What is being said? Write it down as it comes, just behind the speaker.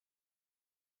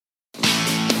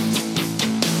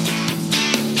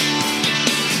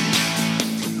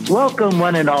Welcome,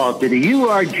 one and all, to the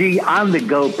URG On The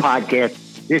Go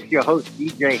podcast. This is your host,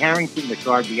 DJ Harrington, the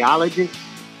cardiologist,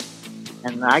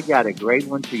 and I got a great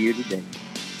one for you today.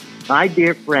 My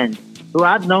dear friend, who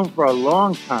I've known for a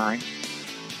long time,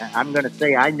 I'm going to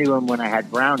say I knew him when I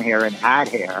had brown hair and had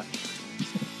hair,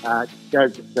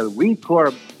 does the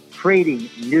Record Trading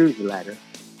newsletter,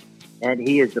 and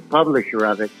he is the publisher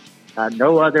of it,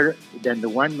 no other than the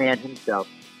one man himself,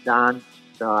 Don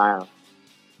Delisle.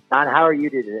 Don, how are you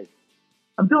today?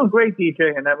 I'm doing great,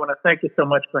 DJ, and I want to thank you so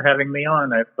much for having me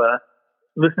on. I've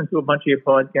listened to a bunch of your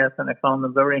podcasts, and I found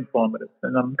them very informative,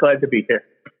 and I'm glad to be here.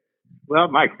 Well,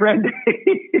 my friend,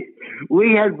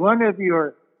 we had one of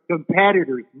your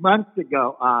competitors months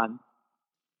ago on,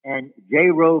 and Jay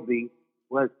Roby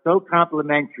was so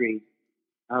complimentary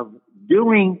of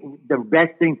doing the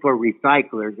best thing for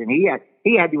recyclers, and he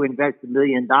had to invest $1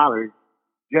 million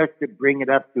just to bring it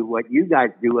up to what you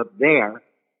guys do up there.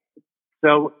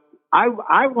 So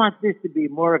I want this to be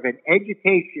more of an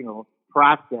educational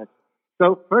process.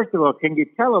 So first of all, can you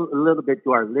tell a little bit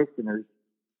to our listeners,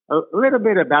 a little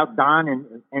bit about Don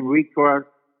and Record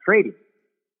Trading?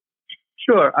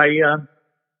 Sure.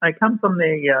 I come from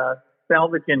the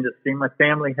salvage industry. My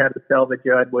family had a salvage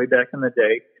yard way back in the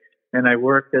day, and I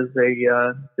worked as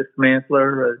a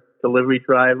dismantler, a delivery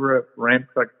driver, a ramp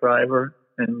truck driver,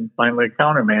 and finally a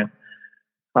counterman.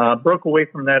 Broke away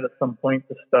from that at some point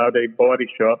to start a body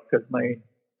shop because my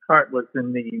heart was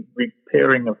in the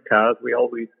repairing of cars. We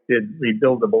always did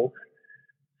rebuildables.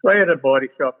 So I had a body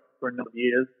shop for a number of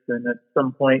years, and at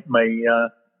some point my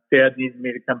dad needed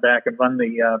me to come back and run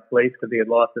the place because he had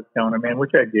lost his counterman,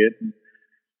 which I did. And,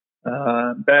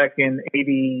 back in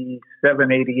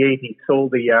 87, 88, he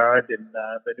sold the yard, and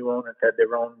the new owners had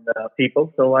their own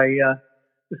people. So I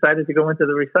decided to go into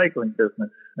the recycling business.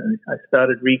 And I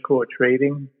started Record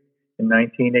Trading in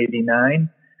 1989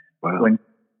 when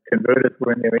converters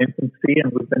were in their infancy,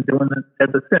 and we've been doing it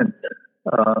ever since.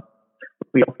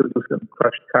 We also do some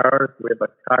crushed cars. We have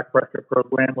a car crusher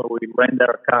program where we lend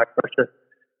our car crusher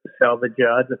to salvage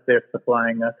yards if they're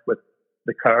supplying us with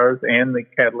the cars and the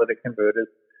catalytic converters.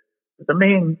 But the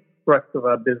main thrust of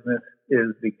our business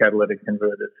is the catalytic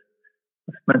converters.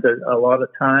 I spent a lot of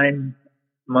time,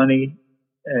 money,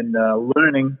 and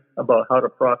learning about how to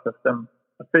process them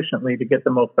efficiently to get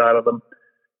the most out of them,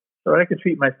 so I could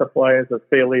treat my suppliers as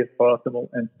fairly as possible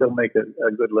and still make a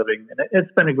good living. And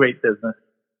it's been a great business.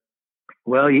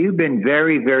 Well, you've been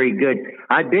very, very good.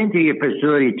 I've been to your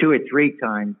facility 2 or 3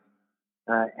 times,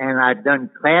 and I've done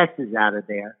classes out of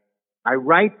there. I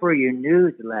write for your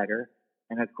newsletter,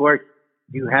 and of course,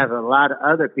 you have a lot of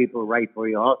other people write for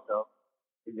you also.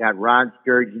 You got Ron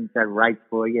Sturgeon that writes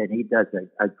for you, and he does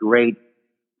a great.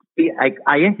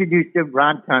 I introduced him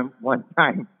one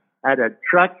time at a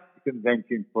truck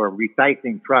convention for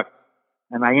recycling trucks,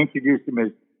 and I introduced him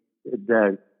as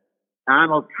the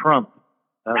Donald Trump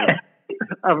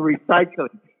of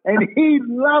recycling, and he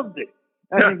loved it.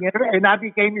 And I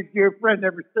became his dear friend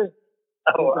ever since.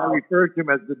 Oh, wow. I referred to him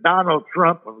as the Donald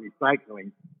Trump of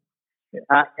recycling.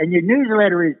 And your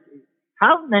newsletter is,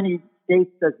 how many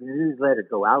states does the newsletter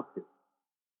go out to?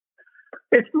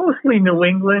 It's mostly New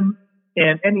England.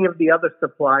 And any of the other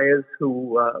suppliers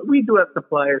who, we do have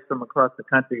suppliers from across the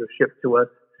country who ship to us,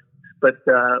 but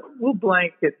we'll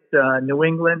blanket New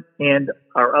England and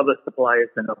our other suppliers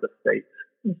in other states.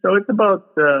 So it's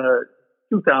about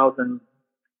 2,000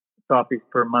 copies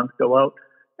per month go out,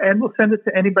 and we'll send it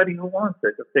to anybody who wants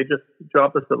it. If they just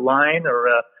drop us a line or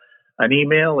an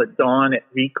email at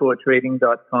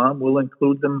dawn@recordtrading.com, we'll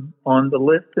include them on the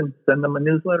list and send them a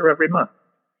newsletter every month.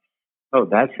 Oh,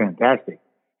 that's fantastic.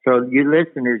 So you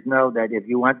listeners know that if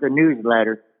you want the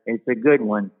newsletter, it's a good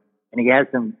one. And he has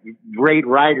some great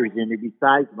writers in it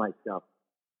besides myself.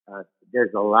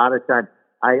 There's a lot of time.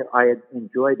 I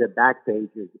enjoy the back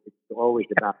pages. It's always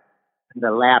about the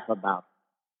laugh about.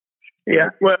 Yeah,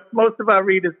 well, most of our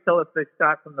readers tell us they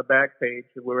start from the back page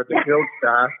where the jokes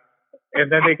are,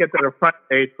 and then they get to the front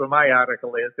page where my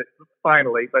article is,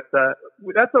 finally. But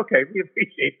that's okay. We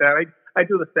appreciate that. I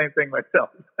do the same thing myself.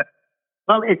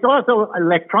 Well, it's also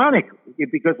electronic,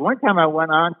 because one time I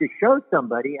went on to show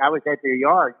somebody, I was at their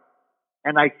yard,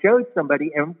 and I showed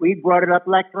somebody, and we brought it up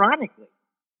electronically.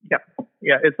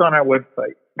 Yeah, it's on our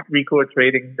website,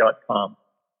 recordtrading.com.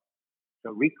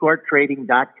 So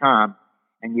recordtrading.com,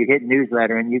 and you hit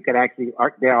newsletter, and you could actually,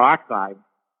 they're archived,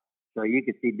 so you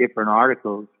could see different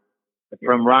articles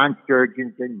from Ron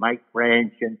Sturgeon and Mike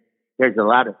French, and there's a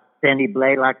lot of Sandy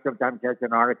Blaylock sometimes has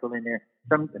an article in there.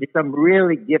 Some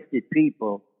really gifted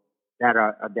people that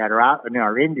are out in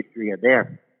our industry are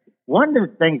there. One of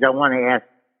the things I want to ask,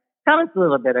 tell us a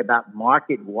little bit about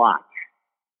Market Watch.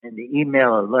 and the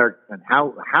email alerts, and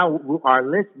how our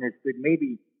listeners could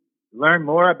maybe learn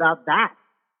more about that?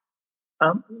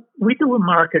 We do a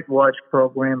Market Watch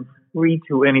program free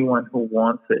to anyone who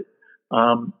wants it.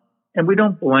 And we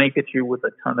don't blanket you with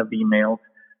a ton of emails.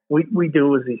 We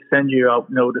do is we send you out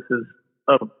notices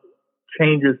of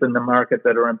changes in the market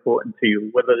that are important to you,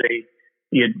 whether they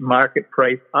be a market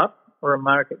price up or a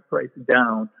market price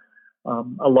down.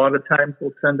 A lot of times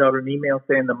we'll send out an email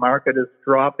saying the market is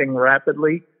dropping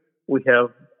rapidly. We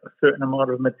have a certain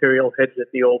amount of material hedged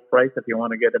at the old price. If you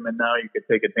want to get them in now, you could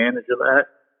take advantage of that,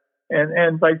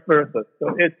 and vice versa.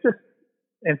 So it's just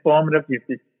informative. You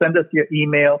send us your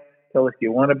email, tell us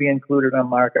you want to be included on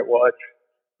Market Watch.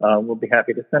 We'll be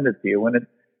happy to send it to you. And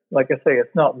like I say,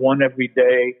 it's not one every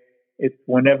day. It's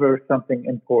whenever something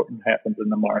important happens in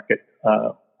the market.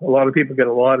 A lot of people get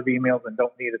a lot of emails and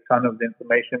don't need a ton of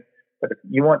information. But if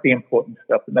you want the important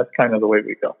stuff, then that's kind of the way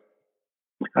we go.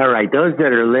 All right. Those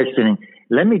that are listening,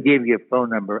 let me give you a phone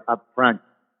number up front.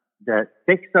 The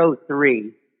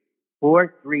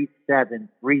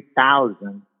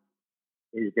 603-437-3000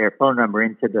 is their phone number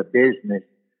into the business.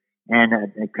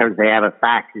 And because they have a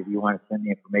fax, if you want to send the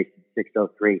information,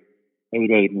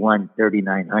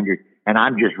 603-881-3900. And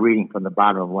I'm just reading from the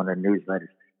bottom of one of the newsletters.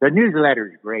 The newsletter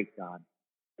is great, Don.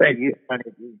 Thank you.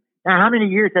 Now, how many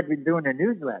years have you been doing the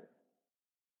newsletter?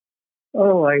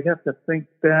 Oh, I'd have to think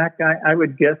back. I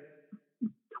would guess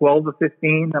 12 to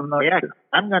 15. I'm not sure.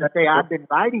 I'm going to say I've been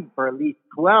writing for at least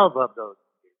 12 of those.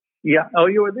 Yeah. Oh,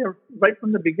 you were there right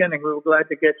from the beginning. We were glad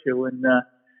to get you. And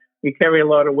you carry a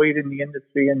lot of weight in the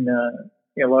industry, and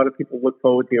a lot of people look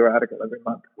forward to your article every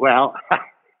month. Well,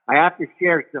 I have to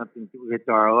share something with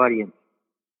our audience.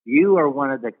 You are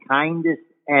one of the kindest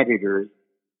editors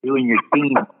you and your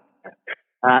team.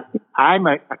 I'm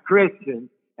a Christian,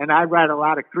 and I write a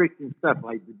lot of Christian stuff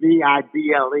like the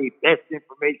BIBLE, best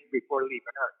information before leaving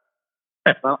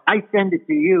Earth. Well, I send it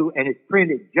to you, and it's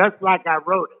printed just like I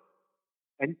wrote it.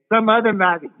 And some other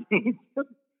magazines,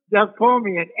 they'll call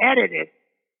me and edit it.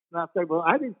 And I'll say, well,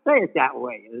 I didn't say it that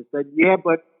way. And I said, yeah,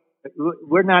 but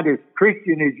we're not as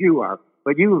Christian as you are.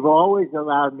 But you've always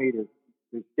allowed me to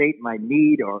state my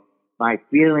need or my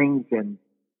feelings and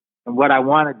what I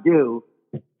want to do.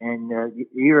 And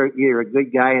you're a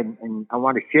good guy, and I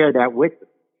want to share that with you.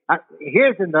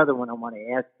 Here's another one I want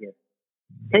to ask you.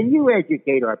 Can you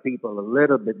educate our people a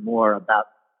little bit more about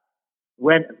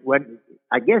when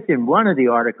I guess in one of the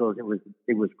articles it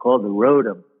was called the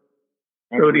rhodium.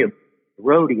 Rhodium.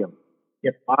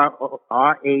 Yep.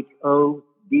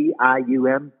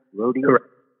 RHODIUM. Rhodium. Correct.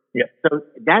 Yeah. So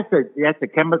that's a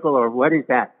chemical, or what is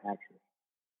that actually?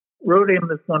 Rhodium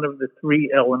is one of the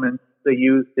three elements they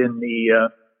used in the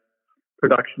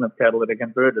production of catalytic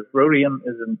converters. Rhodium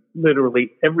is in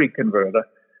literally every converter.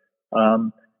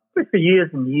 But for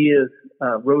years and years,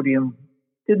 rhodium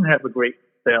didn't have a great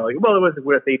value. Well, it was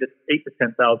worth $8,000 to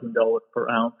 $10,000 per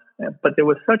ounce, but there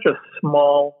was such a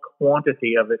small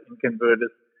quantity of it in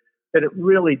converters that it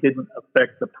really didn't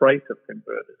affect the price of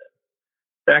converters.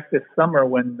 Back this summer,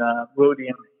 when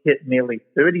rhodium hit nearly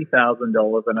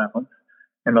 $30,000 an ounce,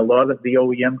 and a lot of the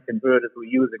OEM converters were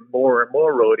using more and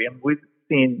more rhodium, we've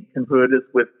seen converters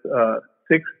with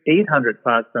 800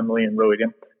 parts per million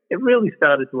rhodium. It really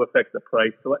started to affect the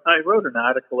price. So I wrote an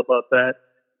article about that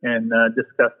and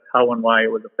discussed how and why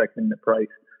it was affecting the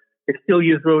price. They still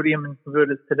use rhodium in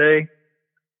converters today.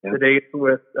 Yeah. Today it's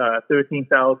worth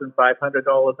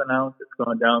 $13,500 an ounce. It's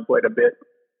gone down quite a bit,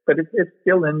 but it's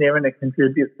still in there, and it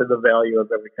contributes to the value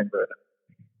of every converter.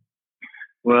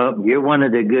 Well, you're one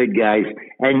of the good guys.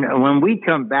 And when we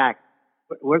come back,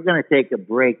 we're going to take a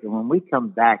break. And when we come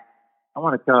back, I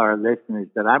want to tell our listeners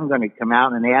that I'm going to come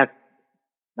out and ask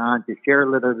Don to share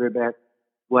a little bit about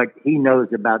what he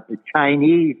knows about the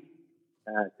Chinese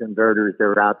converters that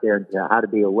are out there and how to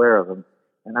be aware of them.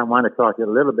 And I want to talk a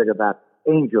little bit about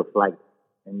angel flight.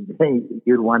 And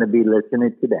you'd want to be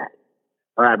listening to that.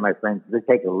 All right, my friends, let's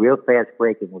take a real fast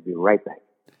break and we'll be right back.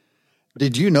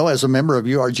 Did you know as a member of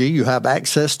URG, you have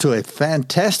access to a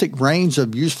fantastic range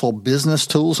of useful business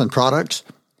tools and products?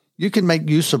 You can make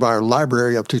use of our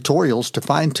library of tutorials to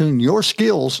fine-tune your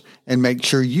skills and make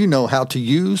sure you know how to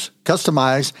use,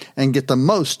 customize, and get the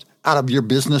most out of your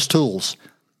business tools.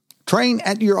 Train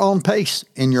at your own pace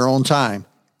in your own time.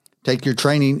 Take your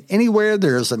training anywhere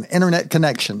there is an internet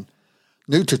connection.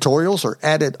 New tutorials are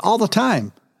added all the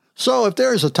time. So if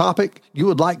there is a topic you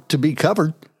would like to be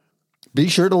covered, be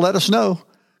sure to let us know.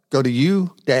 Go to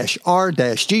u-r-g.com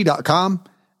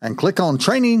and click on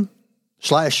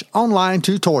training/online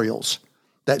tutorials.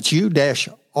 That's u-r-g.com.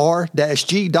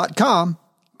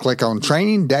 Click on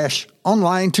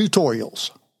training-online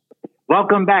tutorials.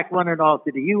 Welcome back, one and all,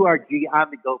 to the URG On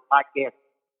The Go podcast.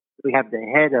 We have the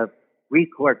head of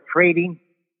Record Trading,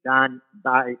 Don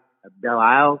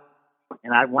Belisle,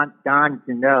 and I want Don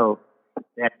to know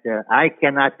that I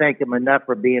cannot thank him enough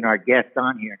for being our guest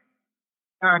on here.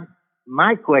 Don,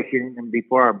 my question, and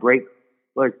before our break,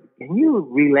 was can you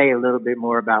relay a little bit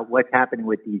more about what's happening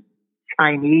with these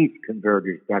Chinese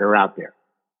converters that are out there?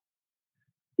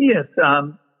 Yes.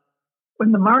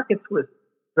 When the markets was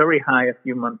very high a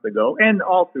few months ago, and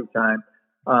all through time,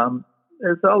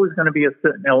 there's always going to be a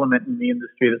certain element in the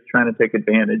industry that's trying to take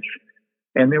advantage.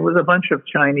 And there was a bunch of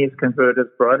Chinese converters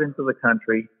brought into the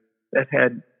country that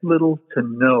had little to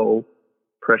no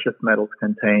precious metals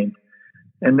contained.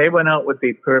 And they went out with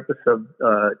the purpose of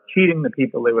cheating the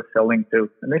people they were selling to.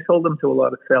 And they sold them to a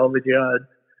lot of salvage yards.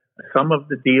 Some of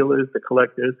the dealers, the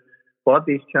collectors, bought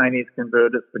these Chinese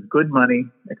converters for good money,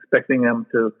 expecting them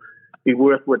to be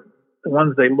worth what the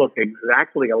ones they look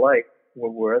exactly alike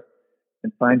were worth,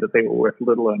 and find that they were worth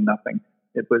little or nothing.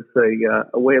 It was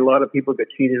a way a lot of people got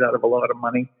cheated out of a lot of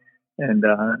money, and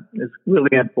it's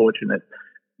really unfortunate.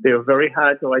 They're very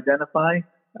hard to identify.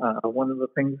 One of the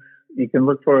things you can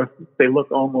look for, they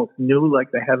look almost new,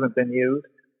 like they haven't been used,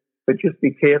 but just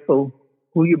be careful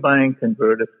who you're buying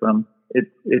converters from. It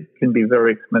can be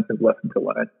very expensive lesson to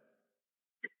learn.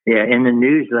 Yeah, in the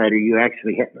newsletter, you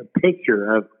actually have a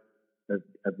picture of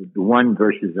the one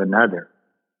versus another,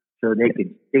 so they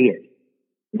can see it.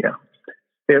 Yeah,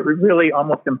 they're really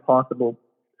almost impossible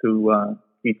to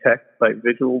detect by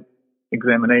visual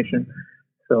examination.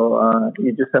 So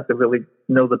you just have to really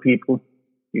know the people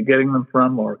you're getting them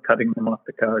from or cutting them off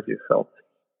the cars yourself.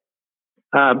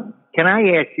 Can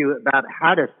I ask you about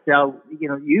how to sell,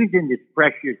 using these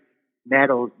precious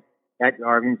metals that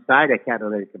are inside a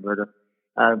catalytic converter?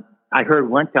 I heard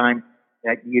one time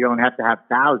that you don't have to have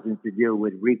thousands to deal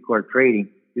with Record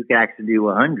Trading. You can actually do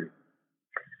 100.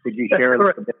 Could you share a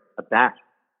little bit about that?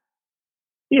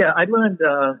 Yeah, I learned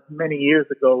many years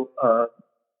ago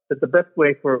that the best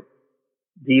way for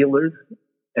dealers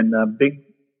and big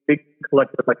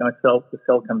collectors like myself to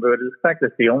sell converters, in fact,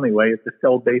 it's the only way, is to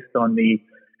sell based on the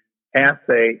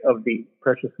assay of the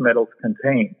precious metals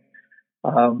contained.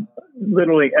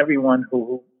 Literally everyone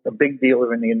who a big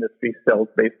dealer in the industry sells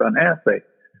based on assay.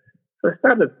 So I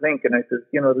started thinking, I said,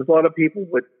 there's a lot of people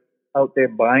out there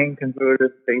buying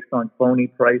converters based on phony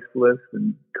price lists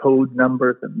and code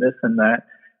numbers and this and that.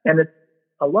 And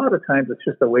a lot of times it's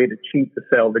just a way to cheat the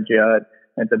salvage yard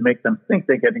and to make them think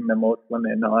they're getting the most when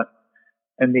they're not.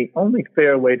 And the only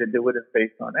fair way to do it is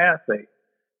based on assay.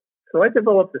 So I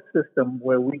developed a system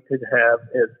where we could have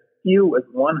as few as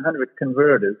 100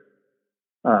 converters,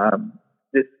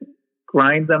 just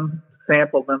grind them,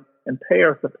 sample them, and pay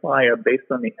our supplier based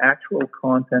on the actual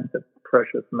content of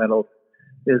precious metals.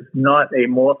 There's not a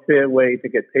more fair way to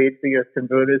get paid for your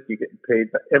converters. You get paid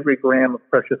for every gram of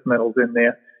precious metals in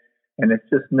there. And it's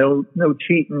just no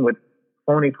cheating with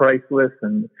phony price lists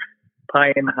and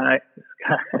pie in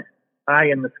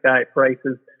the sky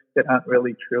prices that aren't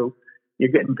really true.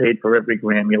 You're getting paid for every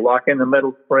gram. You lock in the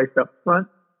metals price up front,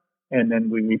 and then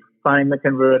we refine the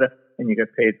converter, and you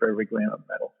get paid for every gram of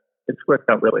metal. It's worked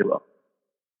out really well.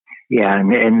 Yeah,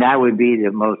 and that would be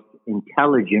the most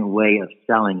intelligent way of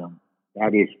selling them.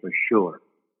 That is for sure.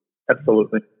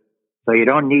 Absolutely. So you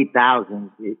don't need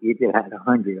thousands. If you had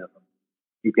 100 of them,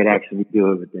 you could actually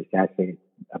do it with this assay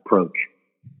approach.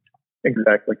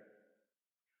 Exactly.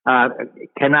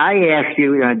 Can I ask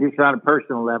you, just on a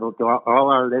personal level, to all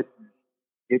our listeners,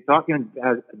 you're talking,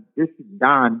 this is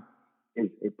Don, is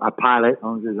a pilot,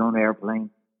 owns his own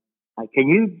airplane. Can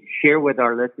you share with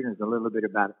our listeners a little bit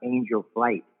about Angel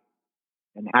Flight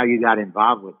and how you got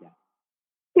involved with that?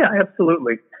 Yeah,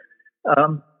 absolutely.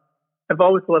 I've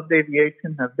always loved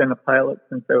aviation. I've been a pilot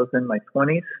since I was in my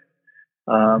 20s.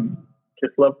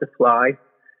 Just love to fly.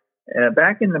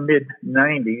 Back in the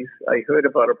mid-90s, I heard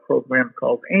about a program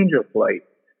called Angel Flight.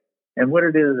 And what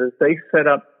it is they set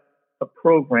up a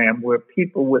program where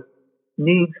people with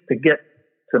needs to get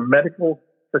to medical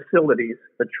facilities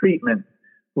for treatment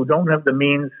who don't have the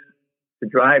means to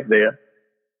drive there,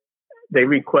 they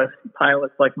request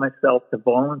pilots like myself to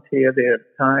volunteer their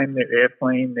time, their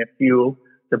airplane, their fuel,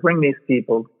 to bring these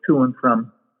people to and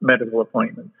from medical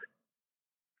appointments.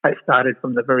 I started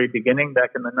from the very beginning back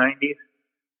in the 90s.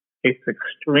 It's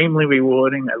extremely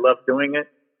rewarding. I love doing it.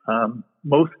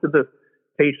 Most of the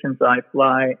patients I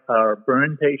fly are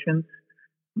burn patients.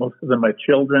 Most of them are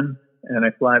children, and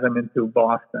I fly them into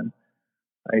Boston.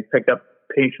 I pick up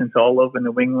patients all over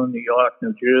New England, New York,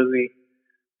 New Jersey.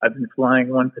 I've been flying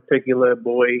one particular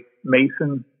boy,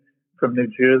 Mason, from New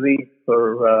Jersey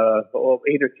for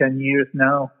 8 or 10 years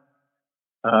now.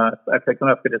 I pick him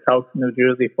up at his house in New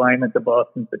Jersey, fly him into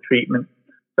Boston for treatment.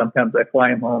 Sometimes I fly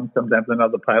him home. Sometimes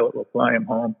another pilot will fly him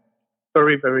home.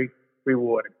 Very, very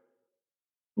rewarding.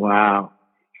 Wow.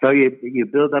 So you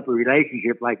build up a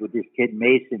relationship like with this kid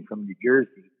Mason from New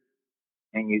Jersey,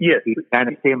 and you kind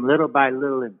of see him little by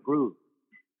little improve.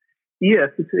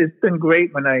 Yes, it's been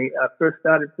great. When I first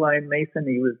started flying Mason,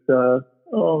 he was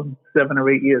 7 or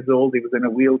 8 years old. He was in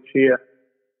a wheelchair,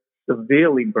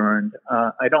 severely burned.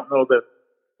 I don't know the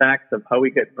facts of how he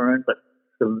got burned, but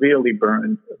severely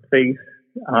burned. Face,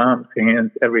 arms,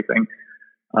 hands, everything.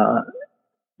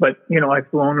 But, I've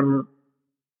flown him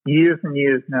years and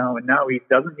years now, and now he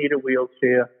doesn't need a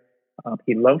wheelchair.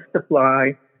 He loves to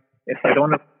fly. If I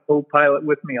don't have a co-pilot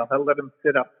with me, I'll let him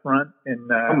sit up front and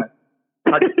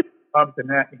touch jobs and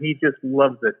that. He just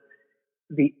loves it.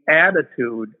 The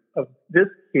attitude of this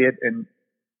kid and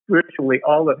virtually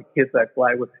all of the kids I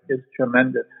fly with is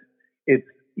tremendous.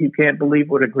 You can't believe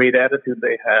what a great attitude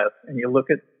they have. And you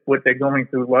look at what they're going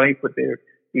through life with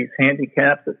these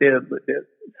handicaps that they're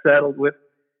saddled with.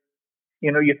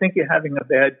 You think you're having a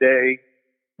bad day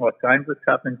or times are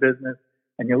tough in business,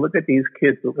 and you look at these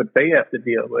kids, what they have to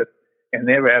deal with and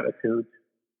their attitudes,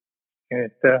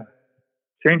 and it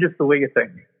changes the way you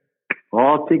think.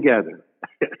 All together.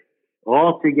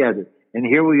 And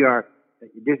here we are.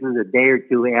 This is a day or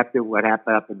two after what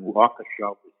happened up in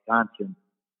Waukesha, Wisconsin,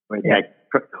 where that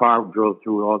car drove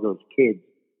through all those kids.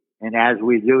 And as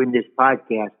we're doing this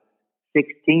podcast,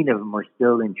 16 of them are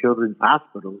still in children's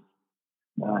hospitals,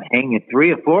 hanging.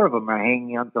 3 or 4 of them are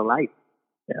hanging on to life.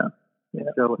 Yeah.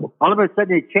 So all of a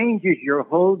sudden it changes your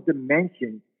whole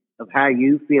dimension of how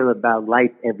you feel about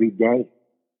life every day.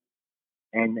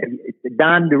 And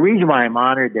Don, the reason why I'm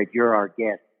honored that you're our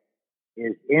guest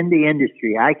is in the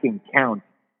industry, I can count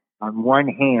on one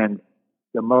hand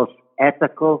the most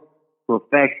ethical,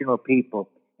 professional people,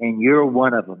 and you're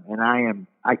one of them. And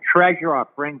I treasure our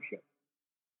friendship.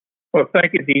 Well,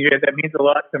 thank you, DJ. That means a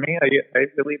lot to me. I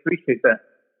really appreciate that.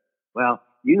 Well,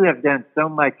 you have done so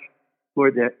much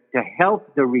to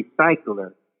help the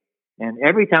recycler. And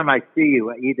every time I see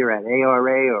you, either at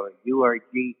ARA or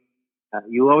URG,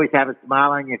 you always have a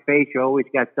smile on your face. You always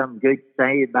got something good to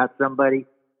say about somebody.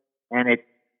 And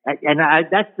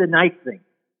that's the nice thing.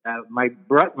 My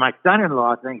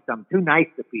son-in-law thinks I'm too nice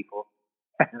to people.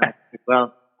 And I said,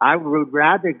 well, I would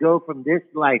rather go from this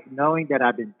life knowing that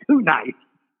I've been too nice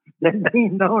than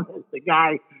being known as the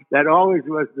guy that always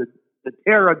was the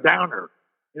terror downer,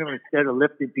 instead of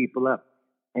lifting people up.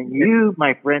 And you,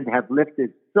 my friend, have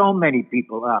lifted so many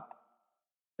people up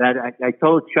that I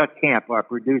told Chuck Camp, our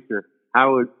producer,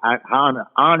 how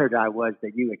honored I was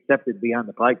that you accepted to be on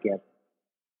the podcast.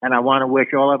 And I want to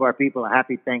wish all of our people a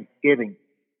happy Thanksgiving.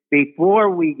 Before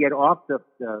we get off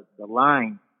the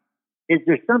line, is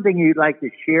there something you'd like to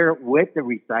share with the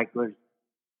recyclers?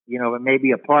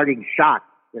 Maybe a parting shot.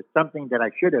 There's something that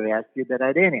I should have asked you that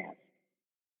I didn't ask.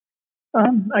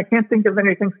 I can't think of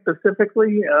anything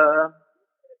specifically.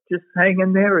 Just hang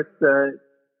in there. It's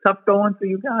tough going for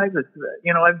you guys. It's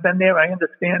I've been there. I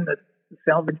understand that the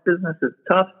salvage business is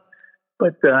tough,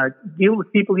 but deal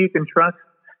with people you can trust.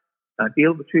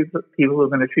 Deal with people who are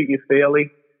going to treat you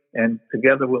fairly, and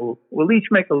together we'll each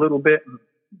make a little bit and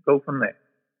go from there.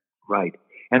 Right.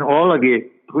 And all of you,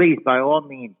 please, by all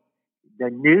means, the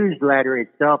newsletter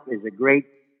itself is a great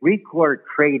Record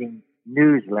Trading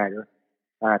newsletter.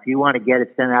 If you want to get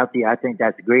it sent out to you, I think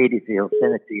that's great if he'll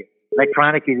send it to you.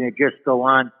 Electronically, you can just go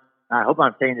on. I hope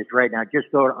I'm saying this right now.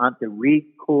 Just go on to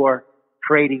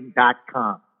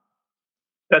recordtrading.com.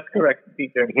 That's correct,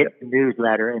 Peter. Hit the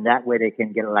newsletter, and that way they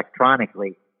can get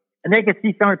electronically. And they can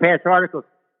see some of the past articles.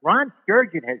 Ron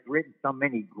Sturgeon has written so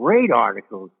many great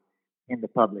articles in the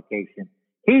publication.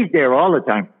 He's there all the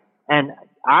time. And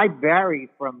I vary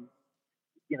from,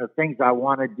 things I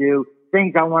want to do,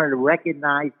 things I wanted to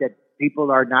recognize that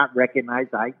people are not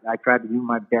recognized. I try to do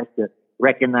my best to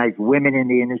recognize women in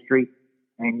the industry.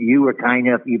 And you were kind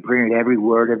enough, you printed every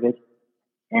word of it.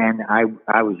 And I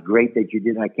was great that you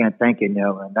did. I can't thank you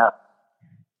enough.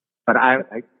 But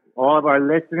all of our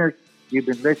listeners, you've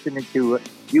been listening to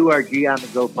URG on the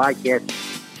Go podcast.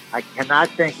 I cannot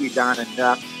thank you, Don,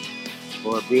 enough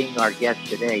for being our guest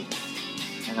today.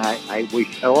 And I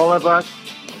wish all of us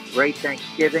a great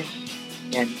Thanksgiving.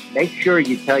 And make sure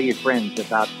you tell your friends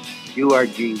about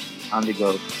URG on the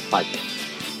Go podcast.